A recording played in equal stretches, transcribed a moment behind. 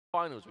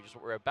finals, which is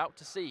what we're about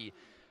to see.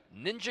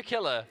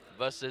 NinjaKilla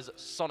versus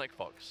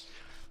SonicFox.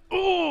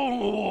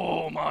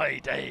 Oh my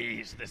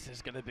days, this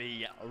is going to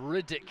be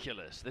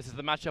ridiculous. This is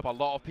the matchup a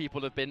lot of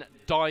people have been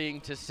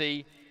dying to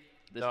see.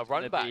 This is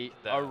run back.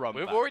 a run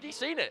We've back. already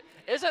seen it.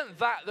 Isn't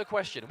that the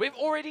question? We've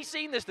already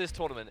seen this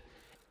tournament.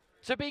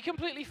 To be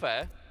completely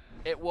fair,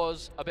 it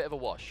was a bit of a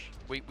wash.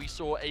 We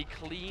saw a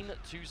clean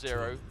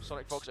 2-0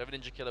 SonicFox over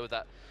NinjaKilla with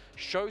that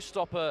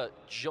showstopper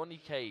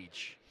Johnny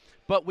Cage.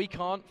 But we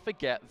can't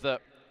forget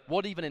that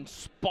what even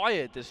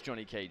inspired this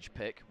Johnny Cage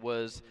pick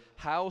was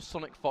how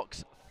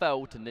SonicFox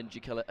fell to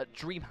NinjaKilla at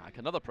DreamHack,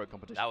 another pro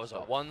competition. That was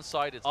a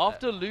one-sided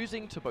After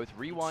losing to both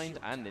Rewind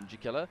and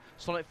NinjaKilla,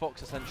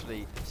 SonicFox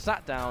essentially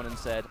sat down and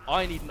said,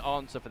 I need an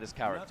answer for this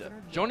character.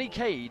 Johnny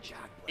Cage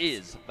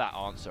is that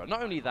answer.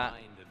 Not only that,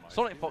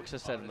 SonicFox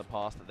has said in the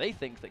past that they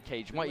think that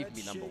Cage might even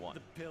be #1.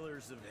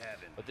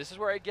 But this is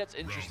where it gets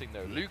interesting,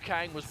 though. Liu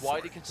Kang was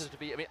widely considered to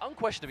be, I mean,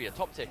 unquestionably a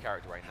top-tier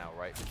character right now,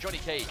 right? But Johnny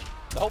Cage,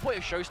 the whole point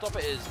of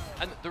Showstopper is,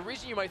 and the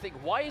reason you might think,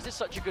 why is this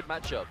such a good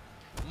matchup?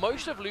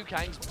 Most of Liu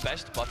Kang's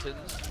best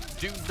buttons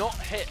do not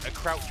hit a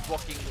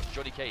crouch-blocking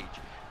Johnny Cage.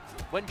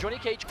 When Johnny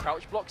Cage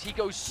crouch blocks, he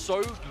goes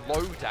so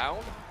low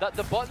down that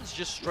the buttons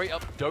just straight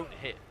up don't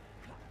hit.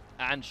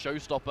 And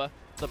Showstopper,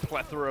 the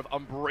plethora of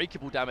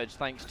unbreakable damage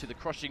thanks to the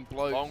crushing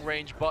blow.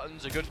 Long-range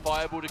buttons, a good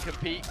fireball to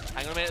compete.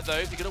 Hang on a minute, though.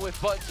 If you're going to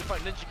whiff buttons in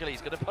front of NinjaKilla,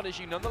 he's going to punish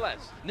you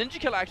nonetheless.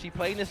 NinjaKilla actually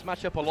playing this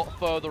matchup a lot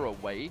further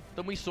away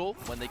than we saw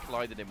when they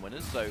collided in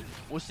winners, so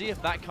we'll see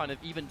if that kind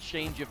of even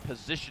change of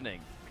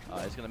positioning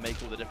is going to make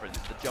all the difference.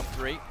 The jump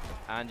 3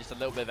 and just a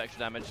little bit of extra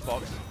damage.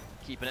 Fox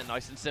keeping it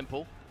nice and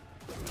simple.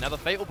 Now the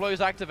Fatal Blow is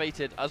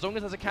activated. As long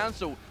as there's a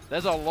cancel,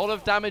 there's a lot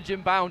of damage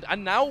inbound,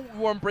 and now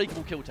we're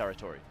unbreakable kill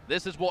territory.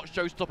 This is what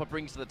Showstopper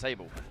brings to the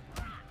table.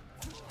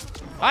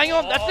 Hang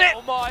on, that's it!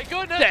 Oh my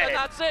goodness, Dead. And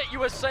that's it. You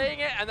were saying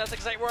it, and that's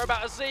exactly what we're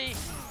about to see.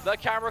 The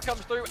camera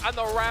comes through, and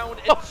the round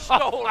is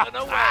stolen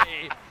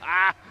away.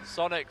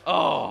 Sonic.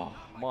 Oh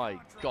my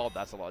god,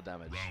 that's a lot of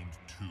damage. Round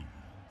 2,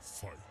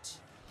 fight.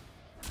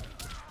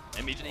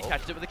 Immediately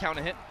catches it with a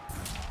counter hit.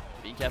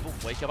 Being careful,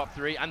 wake up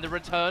 3, and the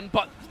return,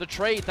 but the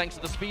trade thanks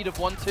to the speed of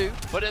 1-2.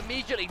 But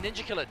immediately,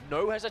 NinjaKilla,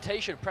 no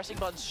hesitation, pressing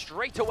button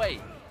straight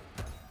away.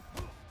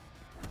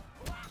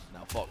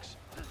 Now Fox,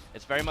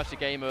 it's very much a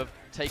game of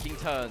taking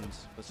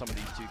turns for some of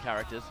these two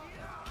characters.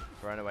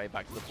 Thrown away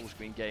back to the full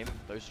screen game.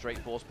 Those straight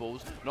force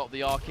balls, not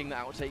the arcing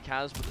that Outtake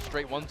has, but the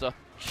straight ones are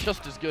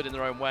just as good in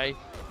their own way.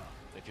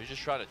 If you're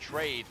just trying to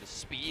trade the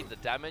speed, the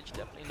damage,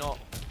 definitely not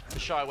to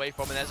shy away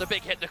from. And there's a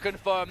big hit to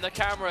confirm the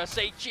camera.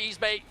 Say cheese,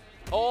 mate.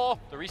 Oh,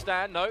 the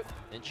restand, no.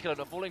 NinjaKilla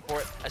not falling for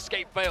it.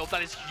 Escape failed.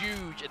 That is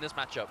huge in this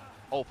matchup.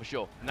 Oh, for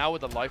sure. Now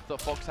with the life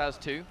that Fox has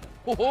too.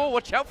 Oh,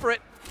 watch out for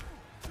it.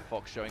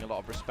 Fox showing a lot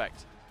of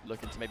respect.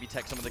 Looking to maybe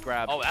take some of the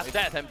grab. Oh, that's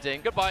dead.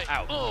 Tempting. Goodbye.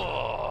 Out.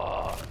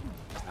 Oh.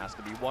 That's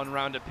going to be 1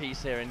 round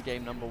apiece here in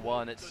game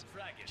 #1. It's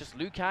just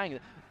Liu Kang.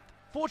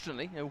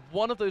 Fortunately,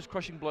 one of those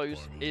crushing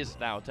blows is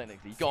now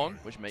technically gone,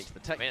 which makes the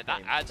tech game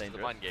that adds dangerous. to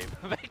the mind game.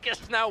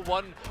 Vegas now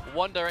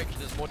one direction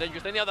is more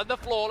dangerous than the other. The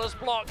flawless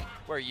block.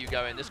 Where are you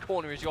going? This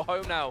corner is your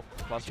home now.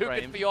 Plus Too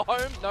frame. good for your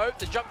home. No,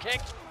 the jump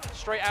kick.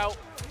 Straight out.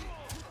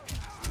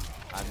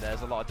 And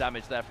there's a lot of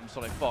damage there from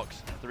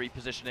SonicFox. The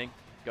repositioning,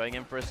 going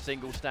in for a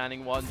single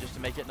standing one just to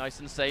make it nice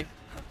and safe.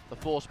 The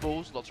force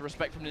balls, lots of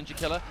respect from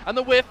NinjaKilla. And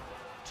the whiff.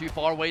 Too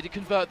far away to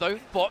convert though.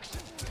 Fox.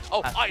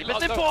 Oh, I love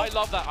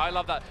that. I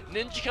love that.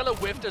 NinjaKilla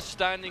whiffed a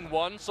standing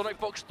one.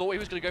 SonicFox thought he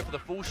was going to go for the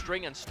full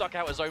string and stuck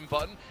out his own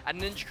button.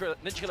 And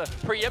NinjaKilla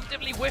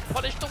preemptively whiff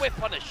punish the whiff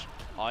punish.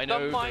 I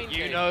know that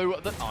you know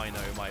that I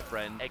know, my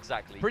friend.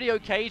 Exactly. Pretty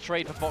okay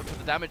trade for Fox with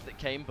the damage that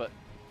came, but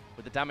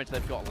with the damage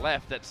they've got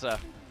left, that's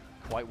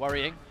quite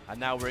worrying. And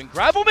now we're in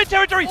gravel mid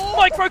territory. Oh!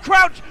 Micro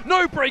crouch.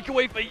 No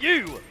breakaway for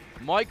you.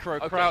 Micro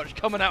crouch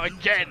coming out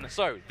again.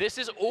 So this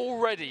is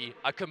already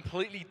a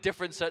completely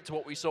different set to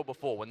what we saw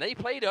before. When they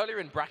played earlier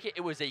in bracket,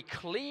 it was a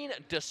clean,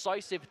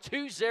 decisive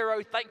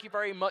 2-0. Thank you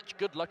very much.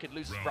 Good luck in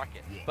losers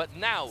bracket. But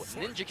now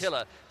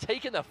NinjaKilla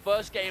taking the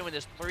first game in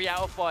this 3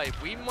 out of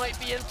 5. We might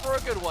be in for a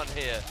good one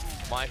here,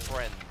 my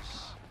friends.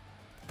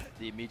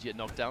 The immediate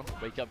knockdown.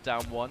 Wake up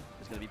down 1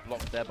 is going to be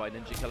blocked there by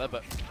NinjaKilla,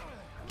 but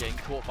getting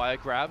caught by a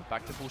grab,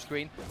 back to full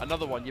screen.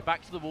 Another one, you're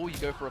back to the wall, you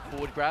go for a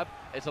forward grab.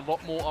 It's a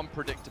lot more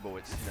unpredictable.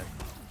 It's, you know,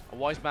 a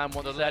wise man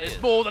once said,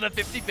 it's more than a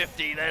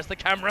 50-50. There's the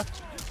camera.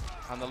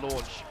 And the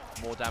launch,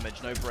 more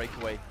damage, no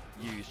breakaway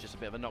used. Just a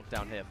bit of a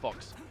knockdown here.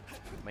 Fox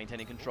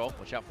maintaining control.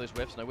 Watch out for those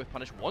whiffs. No whiff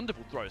punish.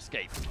 Wonderful throw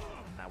escape.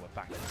 Now we're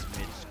back to this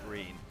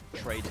mid-screen.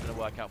 Trade's going to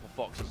work out for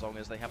Fox as long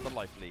as they have the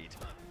life lead.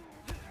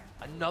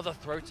 Another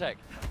throw tech.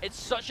 It's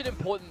such an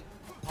important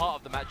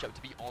part of the matchup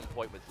to be on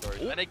point with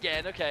throws. And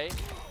again, okay.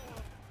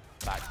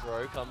 Back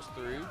throw comes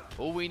through.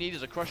 All we need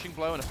is a crushing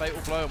blow and a fatal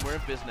blow, and we're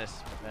in business.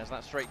 There's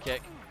that straight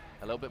kick.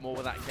 A little bit more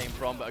where that came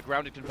from, but a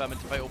grounded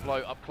confirmation fatal blow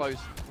up close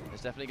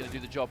is definitely going to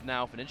do the job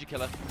now for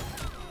NinjaKilla.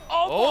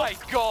 Oh my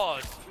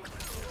god!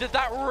 Did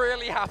that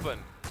really happen?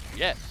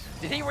 Yes.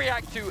 Did he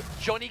react to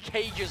Johnny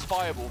Cage's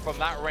fireball from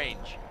that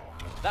range?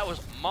 That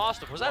was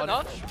masterful. Was that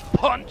nuts?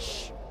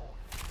 Punch!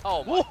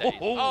 Oh my days.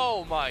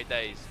 Oh my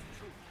days.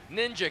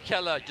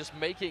 NinjaKilla just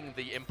making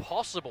the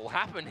impossible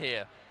happen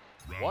here.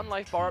 One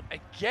life bar up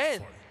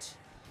again.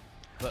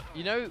 But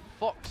you know,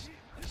 Fox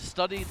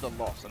studied the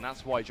loss, and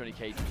that's why Johnny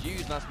Cage was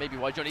used, and that's maybe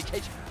why Johnny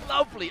Cage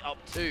lovely up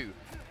 2.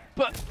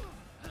 But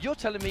you're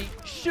telling me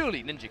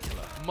surely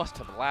NinjaKilla must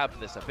have labbed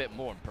this a bit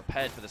more and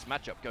prepared for this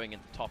matchup going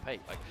into top 8.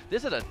 Like,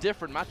 this is a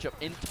different matchup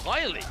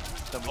entirely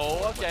than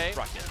okay.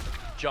 bracket.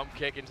 Jump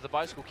kick into the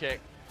bicycle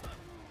kick.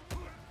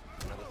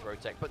 Another throw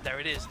tech, but there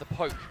it is, the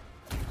poke.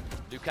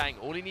 Liu Kang,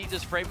 all he needs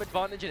is frame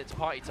advantage and it's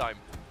party time.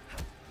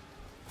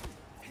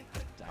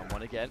 Down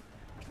 1 again.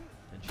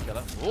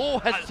 NinjaKilla. Oh,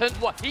 hesitant.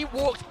 What? He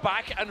walked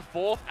back and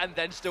forth and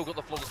then still got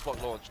the flawless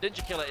block launch.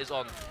 NinjaKilla is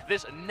on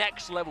this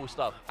next level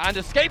stuff. And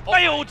escape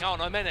failed! Hang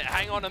on a minute,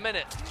 hang on a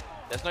minute.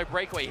 There's no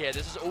breakaway here.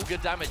 This is all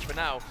good damage for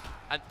now.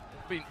 And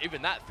I mean,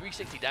 even that,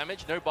 360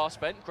 damage, no bar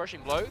spent,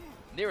 crushing blow.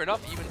 Near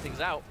enough to even things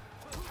out.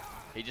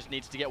 He just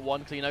needs to get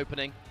 1 clean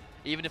opening.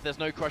 Even if there's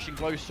no crushing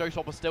blow,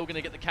 Showstopper's still going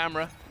to get the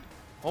camera.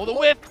 Oh, the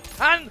whip!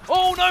 And,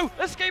 oh no!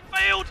 Escape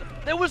failed!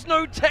 There was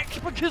no tech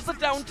because the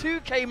down 2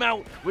 came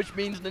out, which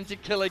means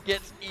NinjaKilla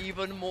gets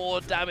even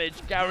more damage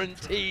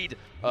guaranteed.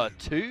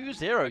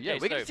 2-0. Yeah,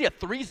 we can see a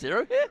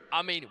 3-0 here.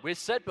 I mean, we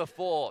said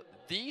before,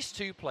 these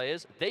two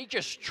players, they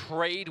just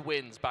trade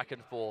wins back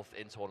and forth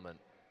in tournament.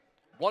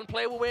 One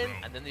player will win,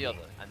 and then the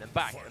other, and then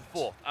back and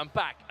forth, and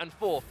back and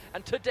forth.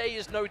 And today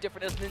is no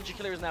different as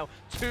NinjaKilla is now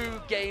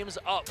 2 games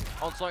up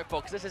on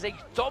SonicFox. This is a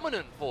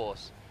dominant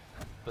force.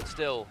 But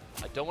still,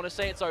 I don't want to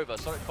say it's over.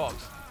 SonicFox,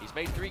 he's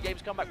made 3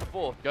 games come back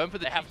before. Going for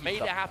the they have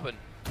made it happen.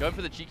 Going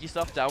for the cheeky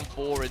stuff, down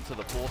 4 into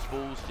the force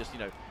balls, just, you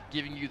know,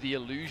 giving you the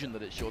illusion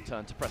that it's your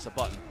turn to press a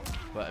button.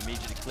 But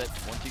immediately clipped,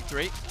 1, 2,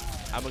 3.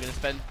 And we're going to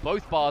spend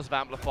both bars of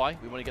Amplify.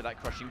 We want to get that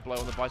crushing blow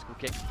on the bicycle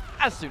kick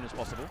as soon as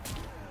possible.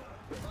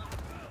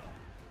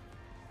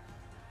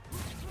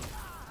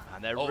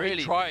 And they're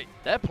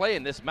they're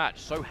playing this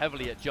match so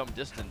heavily at jump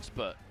distance,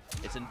 but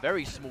it's in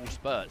very small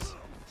spurts.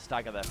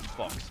 Stagger there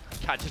from Fox,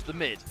 catches the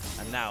mid,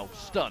 and now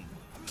stun.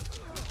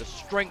 The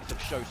strength of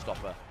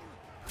Showstopper.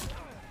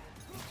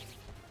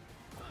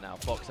 Now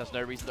Fox has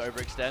no reason to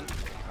overextend.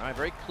 All right,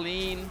 very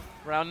clean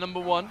round number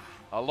 1.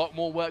 A lot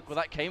more work where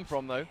that came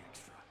from, though.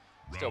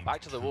 Still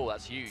back to the wall,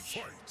 that's huge.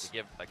 To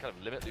give that kind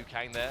of limit Liu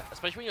Kang there,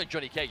 especially when you're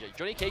Johnny Cage.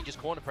 Johnny Cage's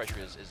corner pressure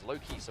is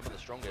low-key some of the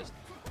strongest.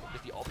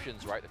 Just the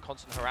options, right? The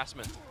constant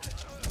harassment.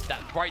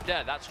 That right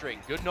there, that string.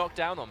 Good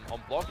knockdown on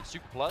block, it's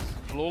super plus.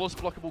 Flawless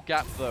blockable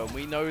gap, though, and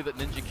we know that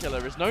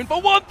NinjaKilla is known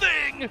for one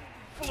thing!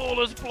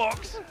 Flawless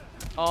blocks!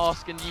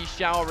 Ask and ye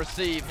shall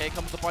receive. Here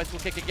comes the bicycle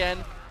kick again.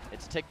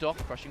 It's ticked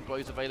off, crushing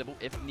blows available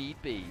if need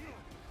be.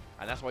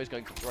 And that's why he's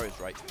going for throws,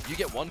 right? You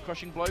get 1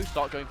 crushing blow,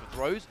 start going for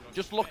throws,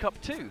 just lock up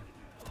 2.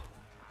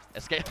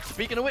 Escape.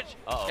 Speaking of which,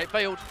 escape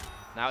failed.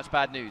 Now it's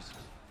bad news.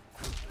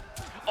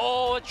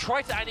 Oh,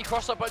 tried to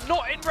anti-cross up, but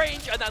not in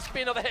range, and that's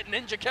been another hit.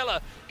 NinjaKilla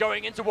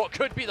going into what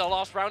could be the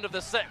last round of the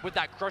set with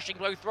that crushing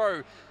blow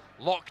throw.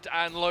 Locked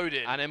and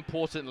loaded. And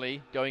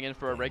importantly, going in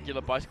for a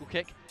regular bicycle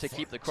kick to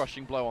keep the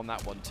crushing blow on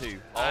that one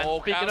too. Oh,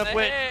 and speaking of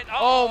which,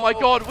 oh my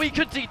god, we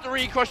could see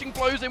 3 crushing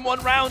blows in 1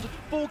 round.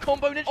 Full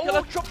combo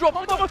NinjaKilla. Drop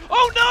combo.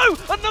 Oh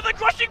no! Another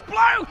crushing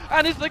blow!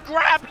 And is the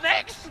grab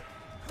next?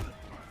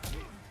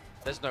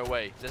 There's no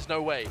way. There's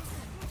no way.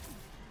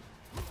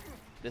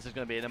 This is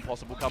going to be an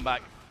impossible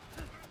comeback.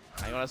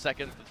 Hang on a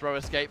second. The throw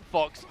escape.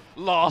 Fox,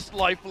 last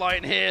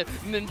lifeline here.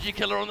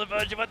 NinjaKilla on the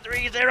verge of a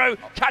 3-0.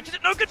 Catches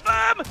it. No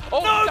confirm.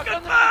 Oh, no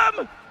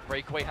confirm.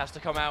 Breakaway has to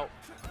come out.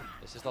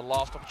 This is the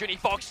last opportunity.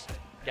 Fox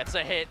gets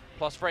a hit.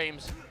 Plus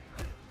frames.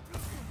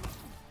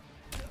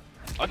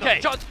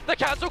 Okay. The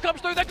cancel comes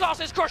through. The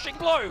glasses crushing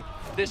blow.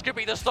 This could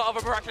be the start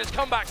of a miraculous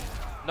comeback.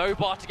 No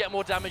bar to get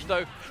more damage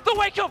though. The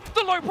wake up.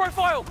 The low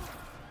profile.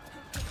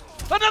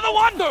 Another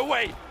one! No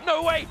way!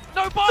 No way!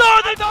 No bar!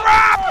 No, the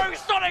grab!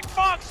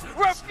 SonicFox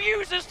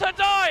refuses to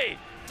die!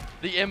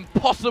 The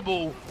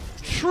impossible,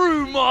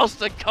 true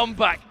master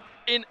comeback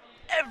in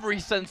every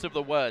sense of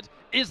the word.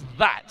 Is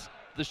that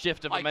the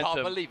shift of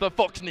momentum that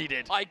Fox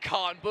needed? I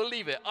can't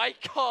believe it. I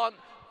can't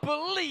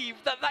believe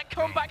that that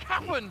comeback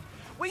happened.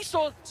 We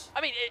saw,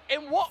 I mean,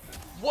 in what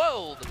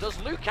world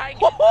does Liu Kang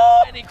get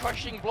any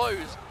crushing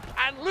blows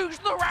and lose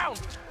the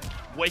round?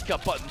 Wake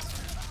up buttons.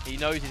 He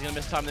knows he's going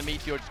to mistime the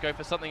meteor, just go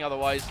for something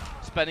otherwise.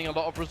 Spending a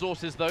lot of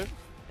resources though.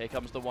 Here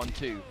comes the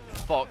 1-2.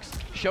 Fox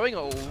showing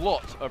a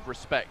lot of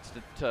respect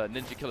to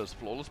NinjaKilla's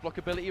flawless block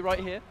ability right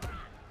here.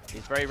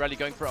 He's very rarely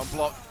going for it on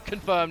block.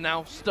 Confirm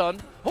now, stun.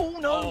 Oh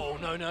no! Oh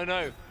no, no,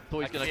 no. Thought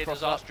he's going to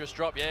cross up. Disastrous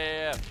drop,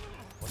 yeah.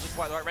 Wasn't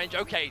quite the right range.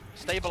 Okay,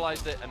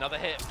 stabilized it, another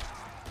hit.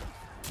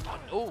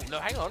 Oh, no,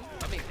 hang on.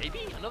 I mean, maybe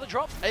another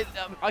drop?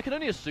 I can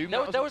only assume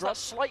there was that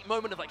slight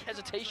moment of like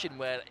hesitation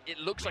where it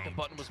looks like a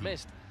button was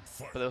missed.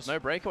 But there was no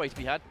breakaway to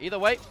be had. Either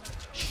way,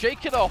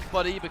 shake it off,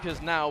 buddy,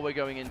 because now we're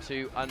going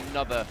into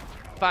another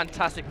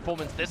fantastic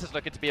performance. This is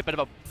looking to be a bit of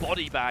a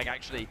body bag,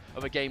 actually,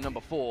 of a game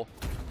number 4.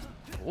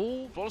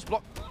 Oh, flawless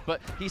block. But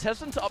he's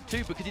hesitant to up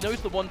 2 because he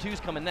knows the 1-2's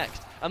coming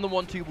next. And the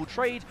 1-2 will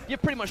trade.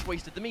 You've pretty much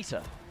wasted the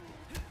meter.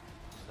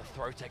 The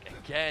throw tech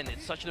again.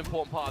 It's such an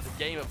important part of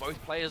the game of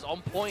both players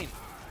on point.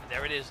 And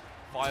there it is,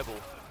 Fireball.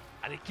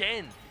 And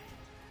again,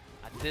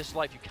 at this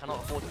life, you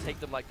cannot afford to take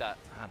them like that.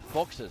 And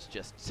Fox has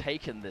just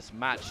taken this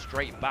match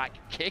straight back,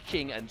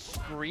 kicking and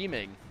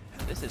screaming.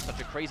 This is such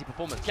a crazy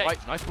performance. Okay.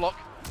 Right, nice block.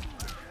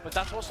 But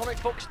that's what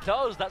SonicFox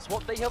does. That's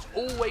what they have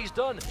always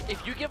done.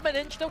 If you give them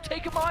an inch, they'll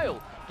take a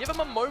mile. Give them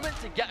a moment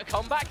to get a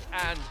comeback,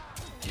 and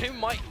you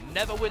might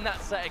never win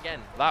that set again.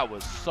 That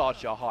was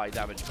such a high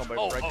damage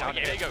combo.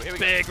 Here we go.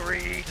 Big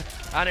read,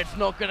 and it's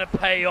not going to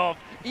pay off.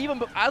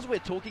 Even as we're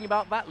talking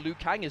about that, Liu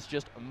Kang is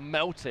just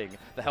melting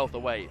the health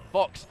away.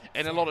 Fox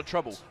in a lot of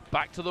trouble.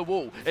 Back to the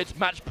wall. It's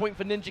match point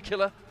for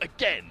NinjaKilla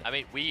again. I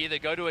mean, we either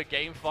go to a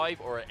game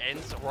 5 or it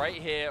ends right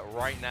here,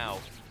 right now.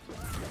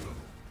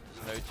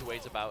 There's no two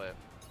ways about it.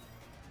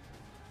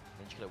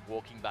 NinjaKilla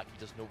walking back. He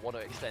does not want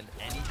to extend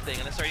anything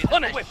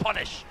unnecessarily.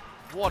 Punish!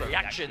 What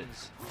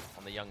reactions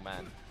on the young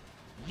man.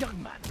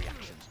 Young man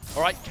reactions.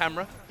 All right,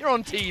 camera, you're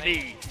on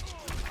TV.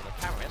 The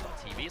camera, it's not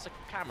TV, it's a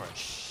camera.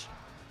 Shh.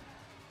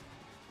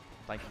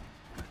 Thank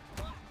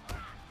you.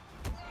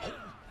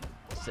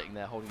 Sitting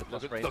there holding the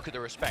plus frame. Look at the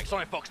respect.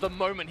 SonicFox, the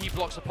moment he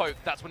blocks a poke,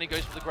 that's when he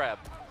goes for the grab.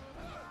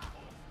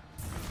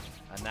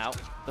 And now,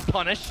 the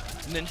punish.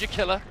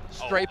 NinjaKilla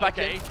straight back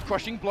in.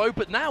 Crushing blow,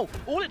 but now,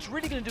 all it's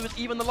really going to do is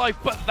even the life.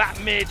 But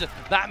that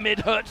mid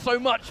hurts so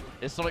much.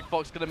 Is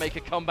SonicFox going to make a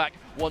comeback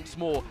once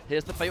more?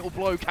 Here's the fatal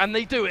blow. Can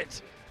they do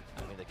it?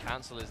 I mean, the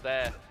cancel is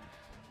there.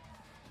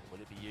 Will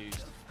it be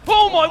used?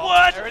 Oh my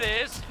word! There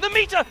it is. The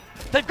meter!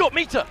 They've got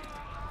meter.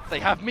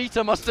 They have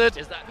meter, Mustard.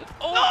 Is that?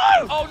 Oh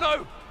no! Oh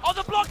no! On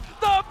the block,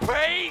 the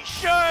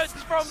patience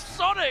from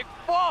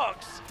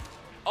SonicFox.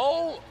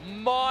 Oh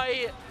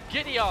my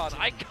Gideon!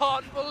 I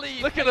can't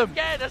believe. Look at them!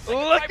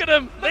 Look at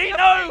them! They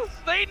know!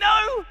 They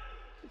know!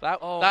 That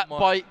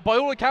by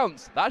all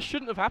accounts, that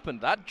shouldn't have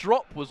happened. That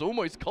drop was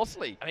almost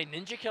costly. I mean,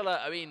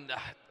 NinjaKilla. I mean,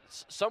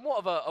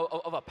 somewhat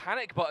of a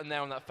panic button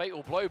there on that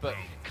fatal blow, but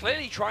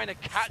clearly trying to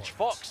catch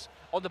Fox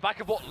on the back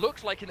of what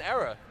looks like an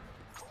error.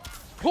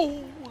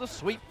 Oh, the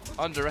sweep.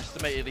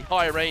 Underestimated the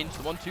high range.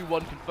 The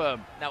 1-2-1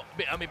 confirmed. Now,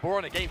 I mean, we're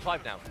on a game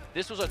 5 now.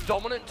 This was a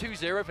dominant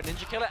 2-0 for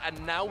NinjaKilla,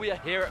 and now we are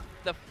here at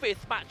the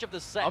 5th match of the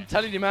set. I'm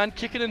telling you, man,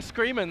 kicking and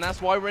screaming.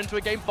 That's why we're into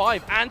a game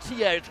 5.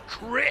 Anti-air, it's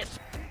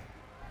crisp.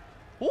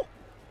 Oh.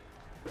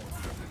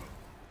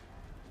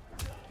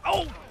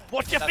 Oh,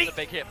 watch your feet. That's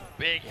a big hit.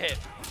 Big hit.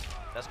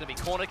 That's going to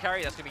be corner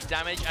carry. That's going to be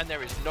damage, and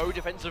there is no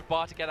defensive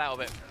bar to get out of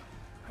it.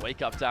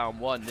 Wake up down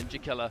 1.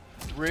 NinjaKilla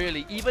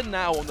really, even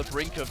now on the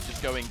brink of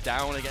just going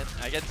down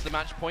against the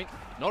match point,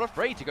 not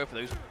afraid to go for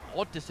those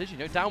odd decisions.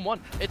 You know, down 1.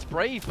 It's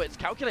brave, but it's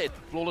calculated.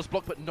 Flawless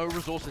block, but no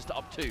resources to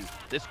up 2.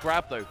 This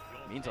grab, though,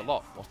 means a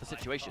lot. What's the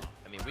situation?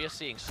 I mean, we are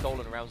seeing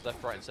stolen rounds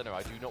left, right, and center.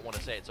 I do not want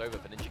to say it's over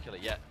for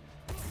NinjaKilla yet.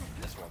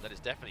 This one, that is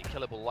definitely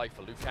killable life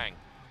for Liu Kang.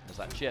 There's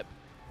that chip.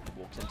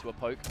 Walks into a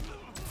poke.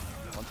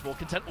 Once more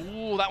content.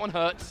 Ooh, that one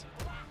hurts.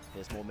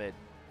 Here's more mid.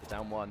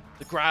 Down 1.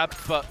 The grab,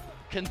 but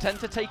content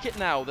to take it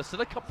now. There's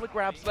still a couple of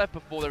grabs left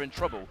before they're in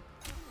trouble.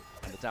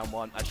 And the down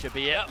 1, that should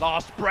be it.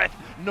 Last breath,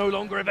 no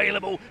longer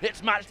available.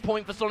 It's match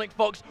point for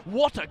SonicFox.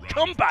 What a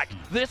comeback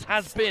this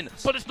has been,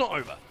 but it's not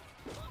over.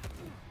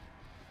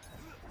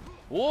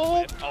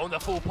 Oh, the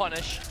full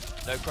punish.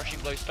 No crushing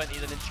blow spent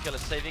either. NinjaKilla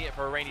saving it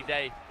for a rainy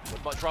day.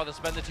 Would much rather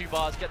spend the 2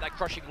 bars, get that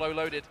crushing blow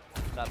loaded.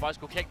 That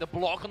bicycle kick, the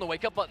block on the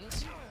wake up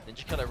buttons.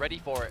 NinjaKilla ready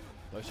for it.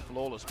 Those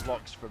flawless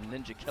blocks from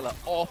NinjaKilla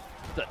off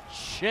the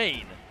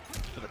chain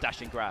for the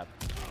dashing grab.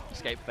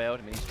 Escape failed.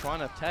 I mean, he's trying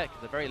to tech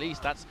at the very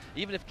least. That's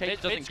even if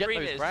Cage doesn't get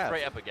those grabs.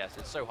 Straight up, I guess.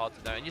 It's so hard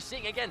to know. And you're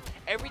seeing again,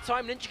 every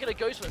time NinjaKilla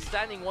goes for a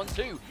standing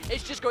 1-2,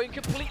 it's just going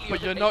completely.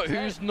 But you're not.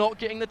 Who's not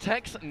getting the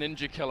techs?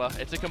 NinjaKilla.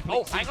 It's a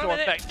complete seesaw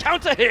effect.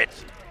 Counter hit.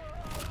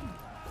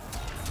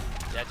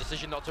 Yeah,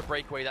 decision not to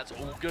break away. That's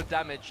all good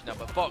damage. Now,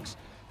 but Fox,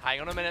 hang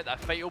on a minute. That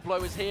fatal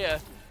blow is here.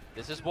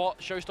 This is what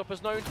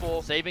Showstopper's known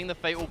for. Saving the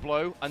fatal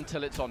blow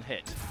until it's on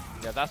hit.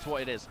 Yeah, that's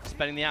what it is.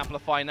 Spending the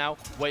amplify now,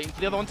 waiting for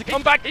the other one to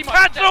come back.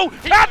 Cancel!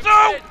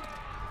 Cancel!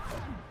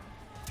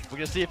 We're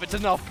going to see if it's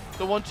enough.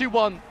 The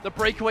 1-2-1, the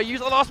breakaway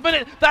use at the last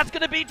minute. That's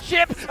going to be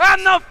Chip,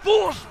 and the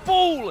force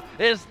fall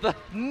is the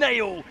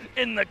nail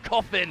in the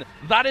coffin.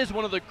 That is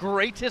one of the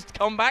greatest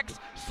comebacks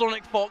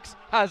SonicFox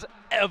has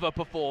ever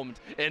performed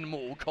in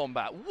Mortal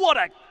Kombat. What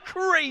a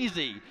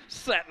crazy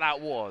set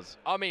that was.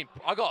 I mean,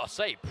 I gotta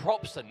say,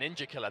 props to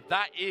NinjaKilla.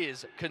 That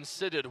is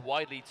considered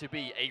widely to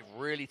be a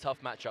really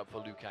tough matchup for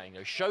Liu Kang.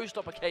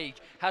 Showstopper Cage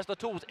has the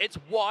tools. It's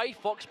why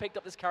Fox picked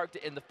up this character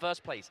in the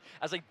first place,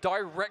 as a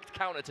direct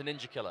counter to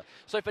NinjaKilla.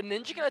 So for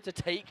NinjaKilla to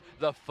take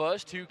the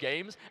first 2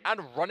 games and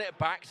run it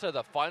back to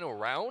the final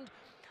round,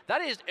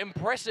 that is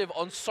impressive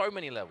on so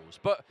many levels.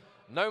 But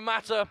no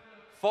matter,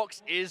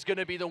 Fox is going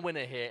to be the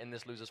winner here in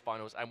this losers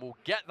finals, and we'll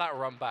get that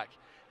run back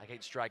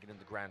against Dragon in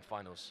the grand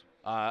finals.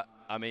 I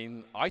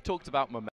mean, I talked about momentum.